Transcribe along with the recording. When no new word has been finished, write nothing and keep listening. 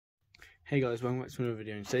Hey guys, welcome back to another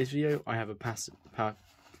video. In today's video, I have a parcel,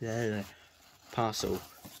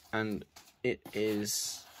 and it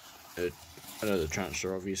is another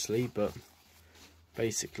Tarantula, obviously, but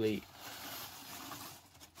basically,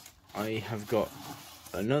 I have got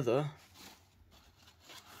another.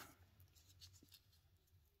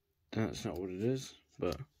 That's not what it is,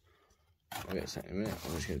 but I'll get that in a minute.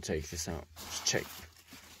 I'm just going to take this out. Just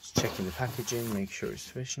checking the packaging, make sure it's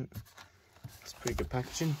sufficient. It's pretty good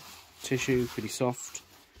packaging. Tissue, pretty soft.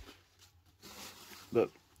 But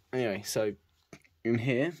anyway, so in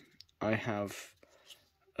here I have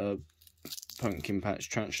a pumpkin patch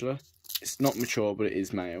tarantula. It's not mature, but it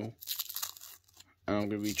is male, and I'm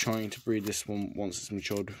going to be trying to breed this one once it's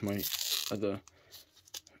matured with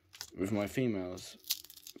my females.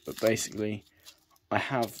 But basically, I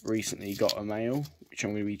have recently got a male, which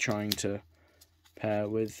I'm going to be trying to pair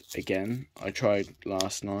with again. I tried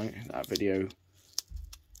last night. That video,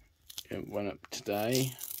 it went up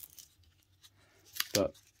today,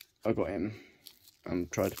 but I got him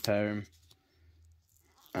and tried to pair him,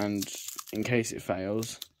 and in case it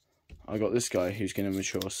fails, I got this guy who's going to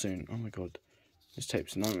mature soon. Oh my god, this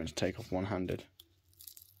tape's a nightmare to take off one-handed.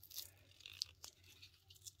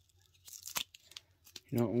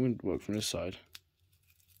 You know what, I'm going to work from this side.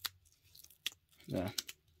 There.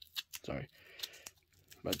 Sorry.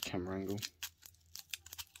 Bad camera angle.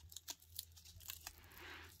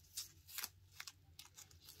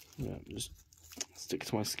 Yeah, just stick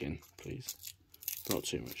to my skin, please. Not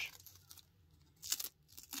too much.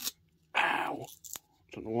 Ow!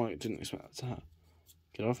 Don't know why it didn't expect that.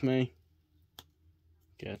 Get off me.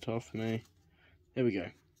 Get off me. There we go.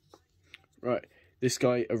 Right, this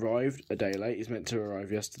guy arrived a day late. He's meant to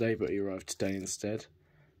arrive yesterday, but he arrived today instead.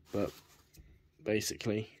 But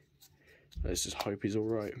basically, let's just hope he's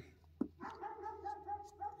alright.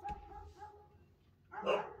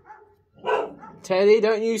 Teddy,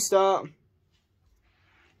 don't you start.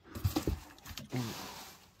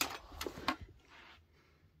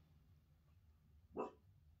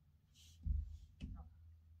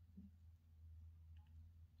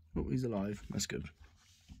 Oh, he's alive. That's good.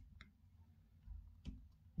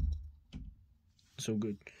 It's all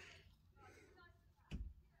good.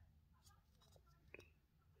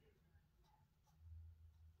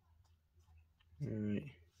 Alright.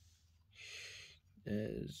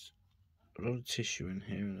 There's a lot of tissue in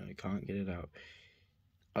here and I can't get it out.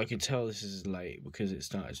 I can tell this is late because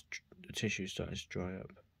the tissue started to dry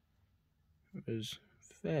up. It was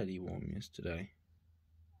fairly warm yesterday.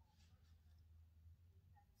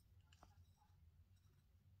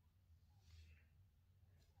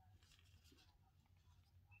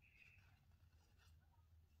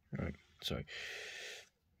 Right, sorry.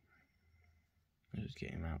 I'll just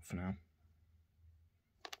get him out for now.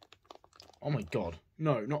 Oh my god.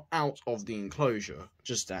 No, not out of the enclosure.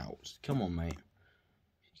 Just out. Come on, mate.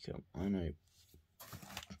 Come. I know.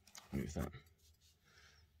 Move that.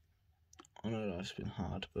 I know life's been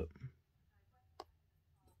hard, but...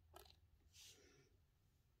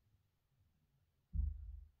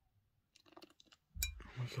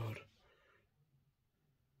 Oh my god.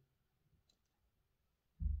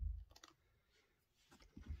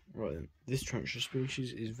 Right then. This tarantula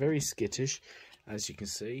species is very skittish, as you can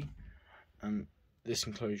see. And this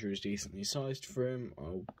enclosure is decently sized for him.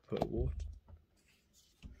 I'll put a water.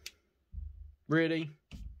 Really?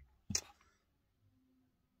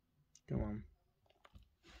 Come on.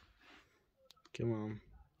 Come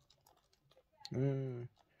on.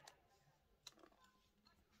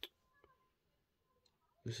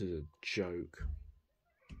 This is a joke.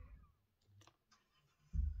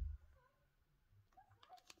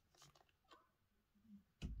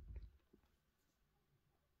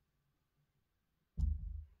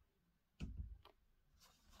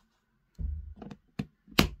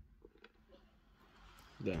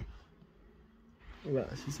 There. Right,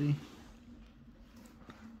 you see?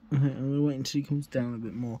 Okay, I'm going to wait until he comes down a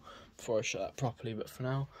bit more before I shut that properly, but for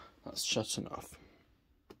now, that's shut enough.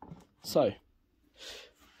 So,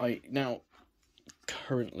 I now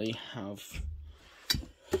currently have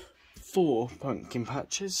 4 pumpkin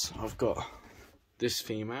patches. I've got this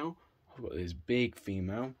female, I've got this big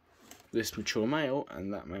female, this mature male,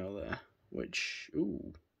 and that male there, which,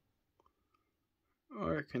 ooh, I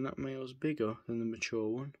reckon that male's bigger than the mature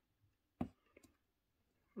one.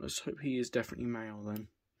 Let's hope he is definitely male then.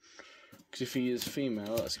 Because if he is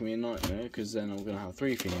female, that's going to be a nightmare, because then I'm going to have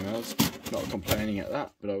 3 females. Not complaining at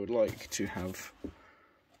that, but I would like to have...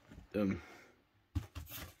 I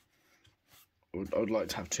would like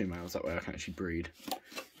to have 2 males, that way I can actually breed.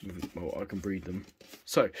 Well, I can breed them.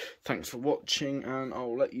 So, thanks for watching, and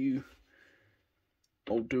I'll let you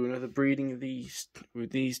I'll do another breeding of these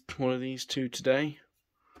with one of these two today,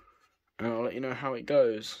 and I'll let you know how it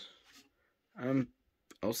goes.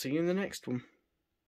 I'll see you in the next one.